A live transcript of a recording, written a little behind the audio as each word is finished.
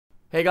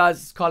Hey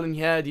guys, it's Colin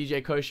here,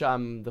 DJ Kosher.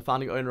 I'm the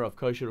founding owner of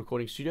Kosher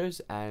Recording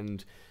Studios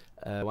and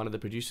one of the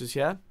producers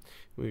here.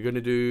 We're going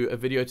to do a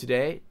video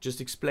today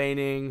just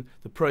explaining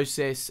the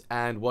process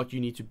and what you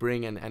need to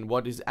bring and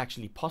what is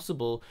actually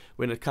possible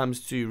when it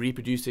comes to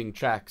reproducing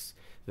tracks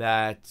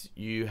that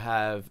you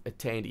have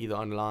attained either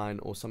online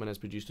or someone has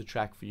produced a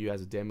track for you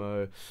as a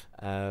demo.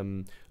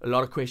 A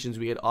lot of questions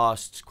we get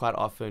asked quite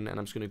often, and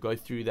I'm just going to go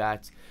through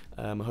that.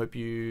 I hope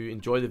you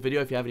enjoy the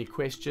video. If you have any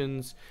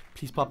questions,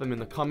 please pop them in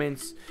the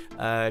comments.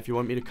 If you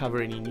want me to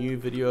cover any new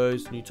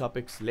videos, new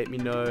topics, let me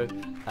know.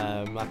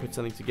 I put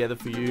something together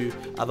for you.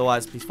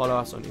 Otherwise, please follow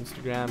us on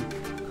Instagram,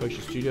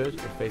 Kosher Studios,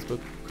 or Facebook,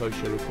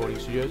 Kosher Recording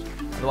Studios.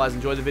 Otherwise,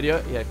 enjoy the video.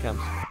 Here it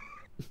comes.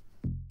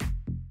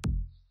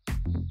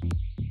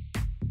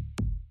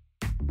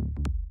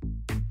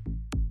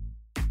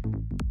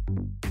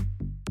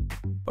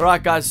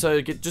 Alright guys,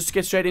 so just to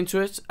get straight into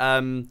it,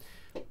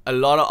 a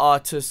lot of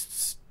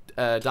artists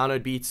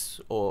download beats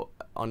or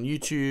on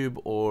YouTube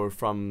or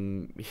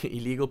from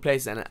illegal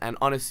places, and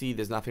honestly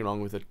there's nothing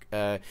wrong with it.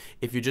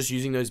 If you're just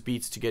using those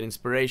beats to get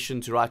inspiration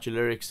to write your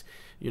lyrics,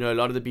 you know, a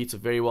lot of the beats are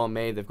very well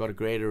made, they've got a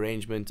great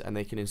arrangement and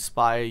they can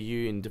inspire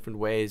you in different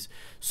ways.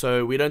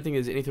 So we don't think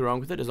there's anything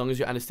wrong with it, as long as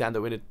you understand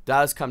that when it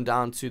does come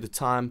down to the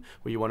time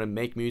where you want to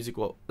make music,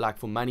 or like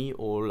for money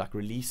or like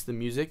release the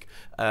music,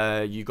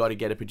 you got to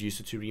get a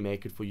producer to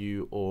remake it for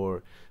you,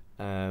 or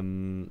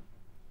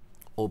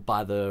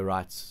buy the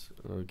rights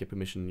or get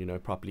permission, you know,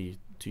 properly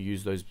to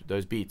use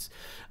those beats.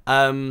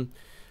 Another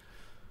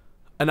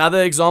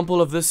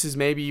example of this is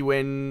maybe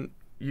when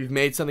you've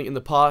made something in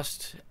the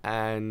past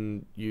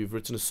and you've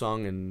written a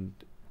song and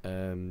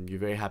you're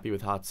very happy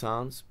with how it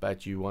sounds,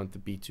 but you want the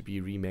beat to be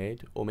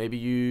remade, or maybe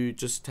you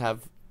just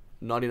have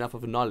not enough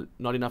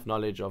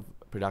knowledge of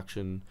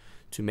production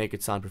to make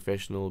it sound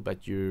professional,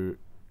 but you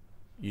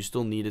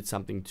still needed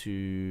something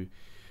to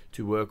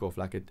work off,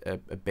 like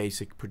a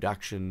basic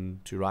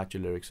production to write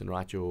your lyrics and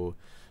write your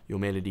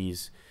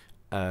melodies,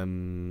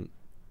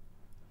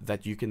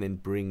 that you can then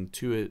bring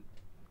to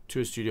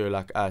a studio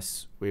like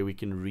us where we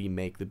can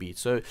remake the beat.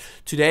 So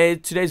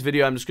today's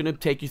video, I'm just going to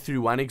take you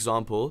through one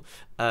example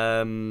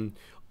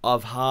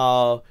of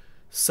how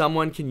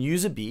someone can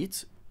use a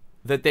beat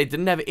that they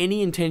didn't have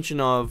any intention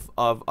of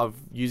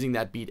using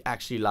that beat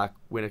actually, like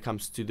when it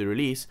comes to the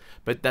release,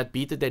 but that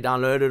beat that they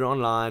downloaded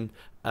online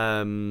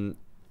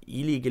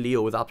illegally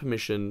or without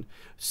permission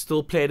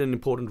still played an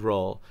important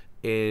role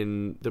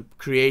in the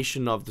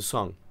creation of the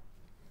song.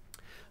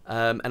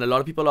 And a lot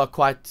of people are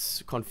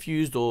quite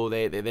confused, or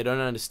they don't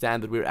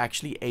understand that we're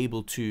actually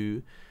able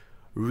to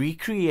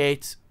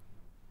recreate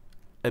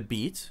a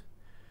beat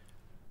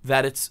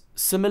that it's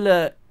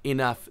similar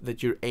enough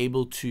that you're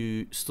able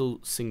to still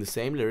sing the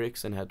same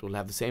lyrics and will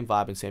have the same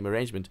vibe and same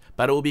arrangement,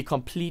 but it will be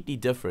completely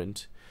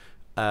different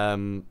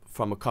from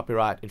a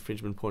copyright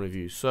infringement point of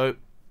view. So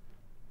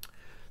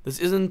this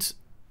isn't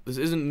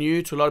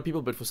new to a lot of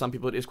people, but for some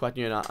people it is quite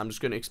new, and I'm just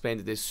going to explain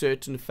that there's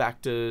certain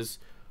factors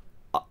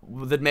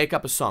that make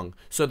up a song.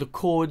 So the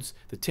chords,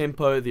 the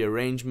tempo, the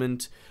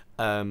arrangement,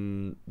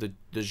 the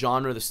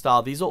genre, the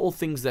style, these are all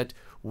things that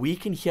we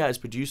can hear as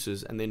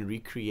producers and then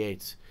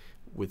recreate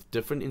with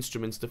different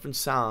instruments, different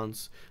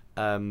sounds,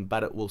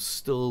 but it will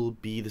still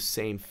be the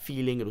same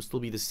feeling, it will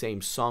still be the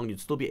same song, you'd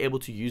still be able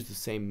to use the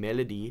same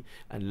melody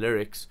and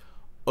lyrics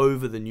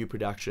over the new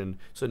production,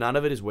 so none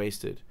of it is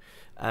wasted.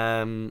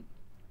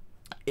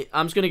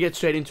 I'm just going to get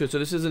straight into it. So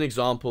this is an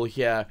example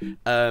here.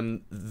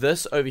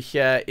 This over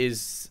here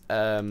is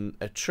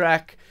a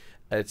track.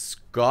 It's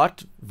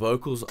got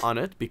vocals on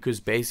it because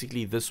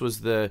basically this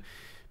was the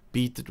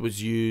beat that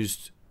was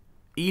used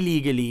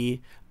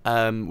illegally,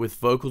 with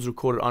vocals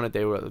recorded on it.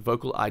 They were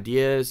vocal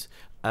ideas,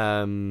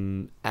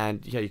 and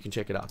yeah, you can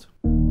check it out.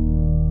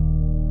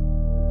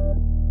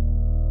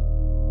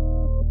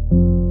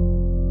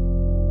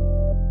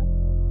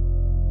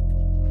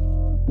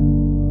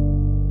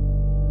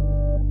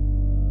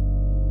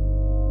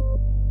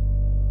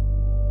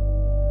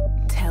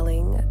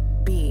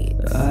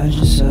 I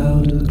just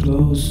held her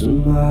close to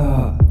my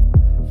heart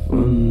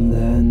from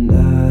that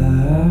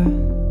night.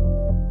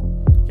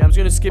 Okay, I'm just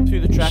going to skip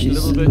through the track a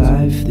little bit.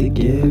 Take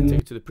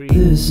it to the pre.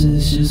 This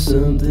is just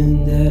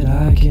something that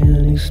I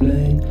can't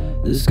explain.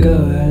 This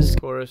girl has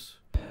chorus.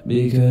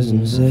 Because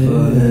I'm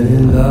falling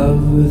in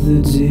love with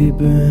her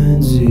deeper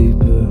and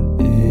deeper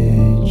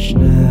each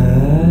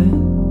night,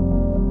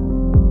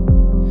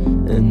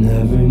 and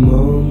every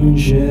moment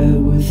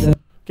shared with her.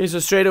 Okay, so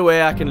straight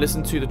away I can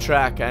listen to the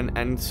track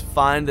and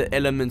find the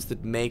elements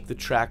that make the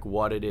track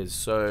what it is.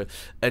 So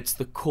it's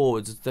the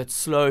chords, it's that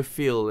slow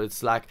feel,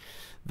 it's like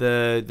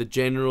the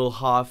general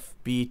half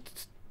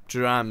beat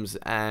drums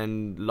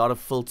and a lot of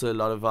filter, a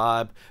lot of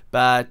vibe,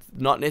 but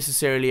not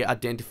necessarily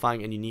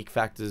identifying any unique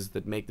factors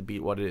that make the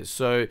beat what it is.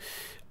 So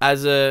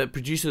as a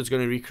producer that's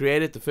going to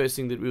recreate it, the first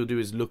thing that we'll do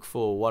is look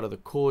for what are the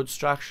chord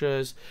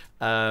structures,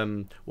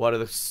 what are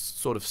the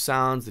sort of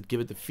sounds that give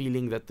it the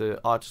feeling that the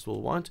artist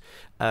will want.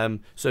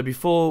 So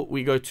before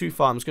we go too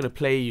far, I'm just going to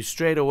play you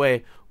straight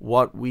away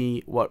what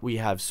we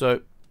have.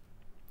 So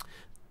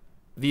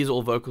these are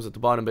all vocals at the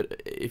bottom,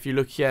 but if you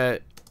look here,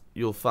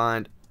 you'll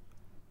find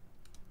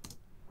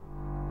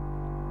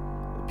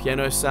the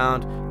piano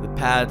sound, the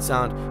pad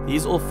sound.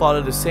 These all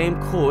follow the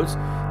same chords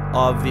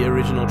of the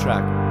original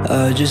track.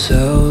 I just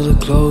held her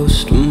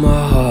close to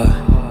my heart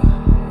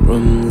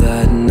from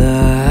that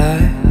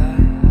night,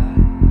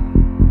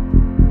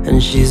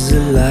 and she's the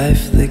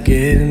life that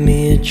gave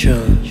me a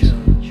chance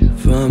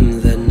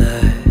from that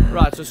night.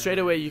 Right, so straight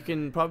away you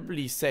can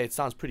probably say it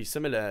sounds pretty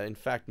similar. In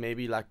fact,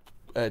 maybe like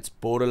it's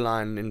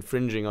borderline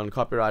infringing on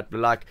copyright, but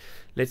like,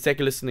 let's take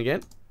a listen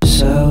again.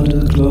 Just held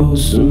her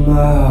close to my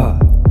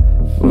heart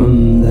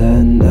from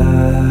that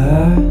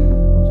night.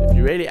 So if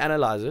you really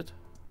analyze it,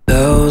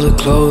 Held her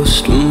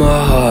close to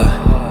my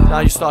heart. now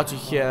you start to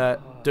hear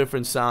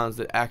different sounds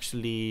that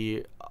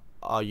actually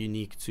are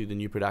unique to the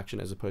new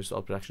production as opposed to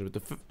old production.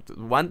 But the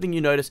one thing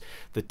you notice,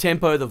 the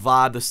tempo, the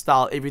vibe, the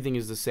style, everything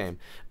is the same.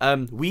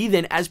 We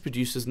then, as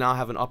producers, now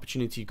have an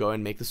opportunity to go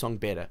and make the song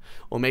better,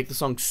 or make the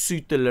song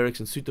suit the lyrics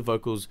and suit the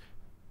vocals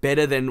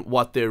better than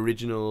what the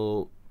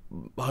original.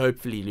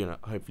 Hopefully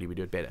we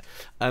do it better.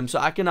 So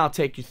I can now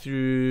take you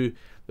through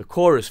the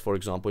chorus, for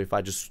example. If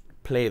I just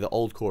play the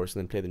old chorus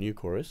and then play the new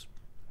chorus.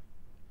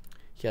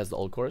 Here's the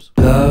old chorus.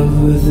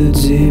 Love with a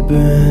deeper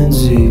and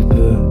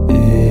deeper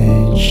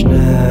each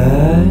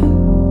night.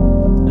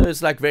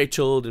 It's like very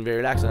chilled and very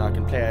relaxed, and I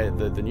can play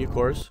the new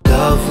chorus.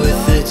 Love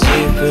with a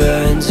deeper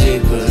and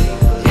deeper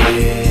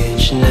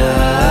each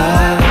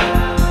night,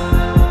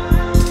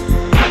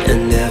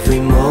 and every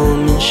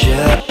moment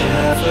shared.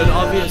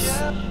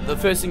 So the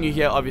first thing you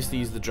hear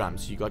obviously is the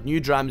drums. You got new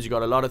drums, you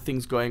got a lot of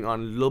things going on,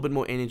 a little bit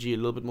more energy, a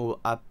little bit more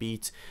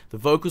upbeat. The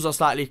vocals are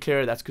slightly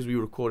clearer, that's because we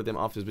recorded them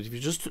afterwards. But if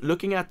you're just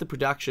looking at the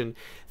production,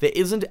 there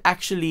isn't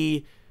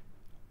actually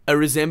a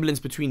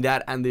resemblance between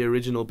that and the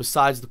original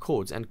besides the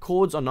chords. And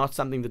chords are not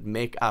something that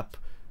make up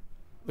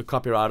the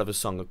copyright of a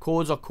song. The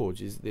chords are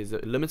chords. There's a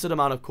limited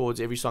amount of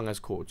chords. Every song has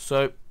chords.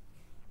 So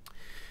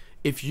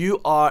if you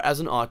are, as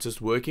an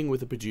artist, working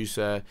with a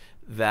producer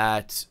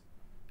that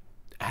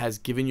has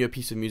given you a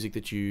piece of music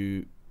that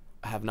you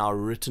have now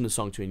written a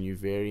song to, and you're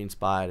very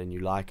inspired and you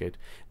like it,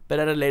 but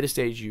at a later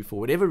stage you, for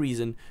whatever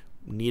reason,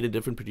 need a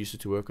different producer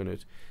to work on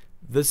it,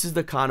 this is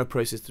the kind of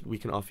process that we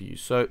can offer you.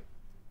 So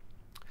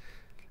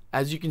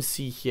as you can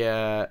see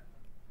here,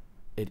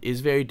 it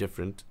is very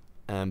different,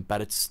 but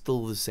it's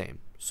still the same.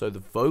 So the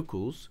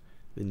vocals,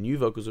 the new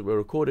vocals that were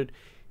recorded,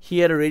 he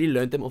had already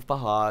learned them off by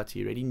heart.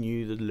 He already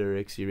knew the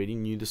lyrics, he already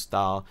knew the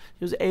style.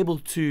 He was able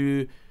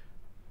to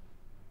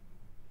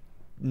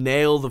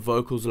nail the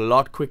vocals a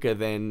lot quicker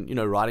than, you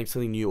know, writing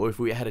something new, or if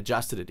we had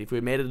adjusted it. If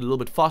we made it a little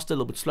bit faster, a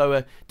little bit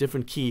slower,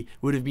 different key,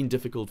 would have been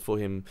difficult for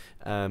him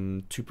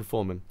to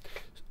perform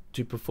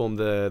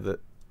the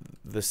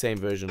same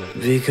version of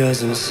it.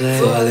 Because I'm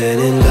falling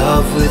in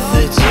love with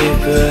the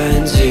deeper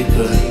and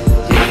deeper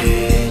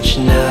each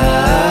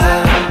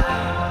night.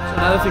 So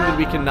another thing that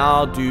we can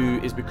now do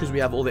is, because we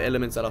have all the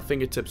elements at our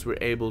fingertips, we're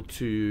able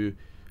to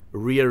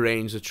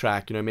rearrange the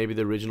track. You know, maybe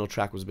the original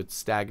track was a bit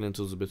stagnant,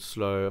 it was a bit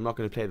slow. I'm not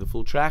going to play the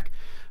full track,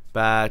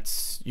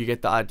 but you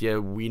get the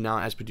idea. We now,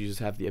 as producers,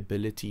 have the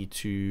ability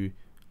to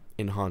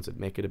enhance it,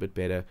 make it a bit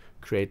better,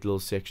 create little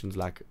sections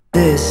like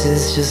This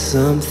is just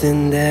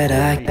something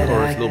that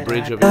chorus, little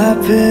bridge of it. I'll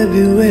be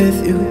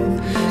with you.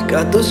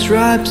 Got those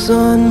stripes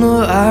on,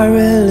 no, I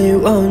really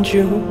want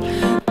you.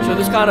 So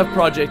this kind of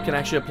project can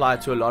actually apply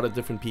to a lot of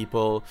different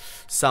people.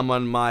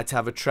 Someone might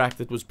have a track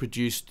that was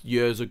produced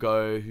years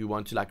ago who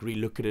want to like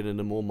relook at it in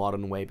a more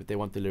modern way, but they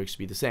want the lyrics to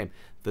be the same.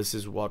 This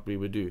is what we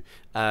would do.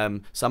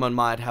 Someone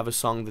might have a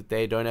song that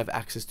they don't have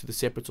access to the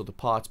separates or the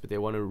parts, but they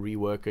want to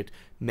rework it,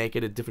 make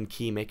it a different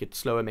key, make it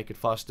slower, make it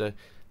faster.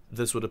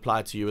 This would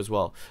apply to you as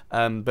well.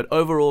 But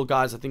overall,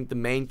 guys, I think the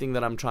main thing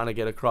that I'm trying to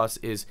get across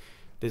is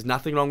there's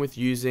nothing wrong with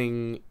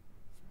using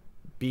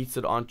beats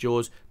that aren't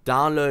yours.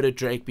 Download a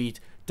Drake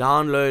beat,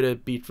 download a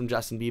beat from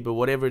Justin Bieber,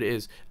 whatever it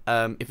is.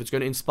 If it's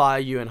going to inspire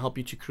you and help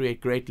you to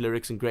create great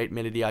lyrics and great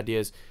melody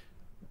ideas,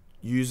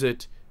 use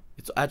it.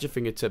 It's at your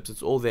fingertips,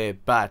 it's all there.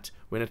 But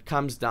when it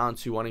comes down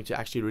to wanting to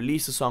actually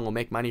release a song or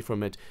make money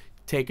from it,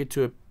 bring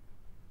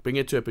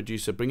it to a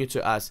producer, bring it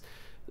to us,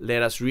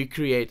 let us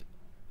recreate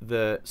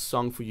the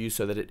song for you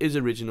so that it is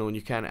original and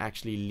you can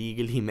actually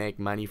legally make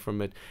money from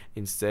it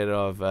instead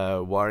of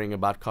worrying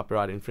about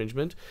copyright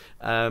infringement.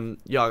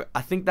 Yeah,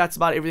 I think that's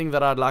about everything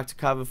that I'd like to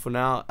cover for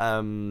now.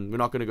 We're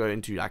not going to go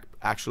into like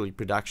actually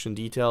production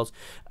details.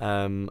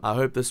 I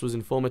hope this was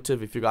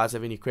informative. If you guys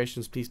have any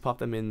questions, please pop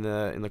them in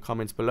the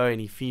comments below.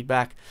 Any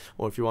feedback,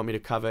 or if you want me to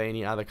cover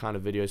any other kind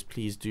of videos,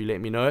 please do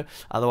let me know.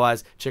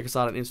 Otherwise, check us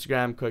out on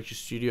Instagram, Kosher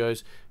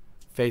Studios,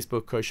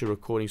 Facebook, Kosher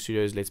Recording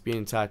Studios. Let's be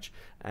in touch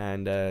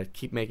and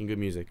keep making good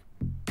music.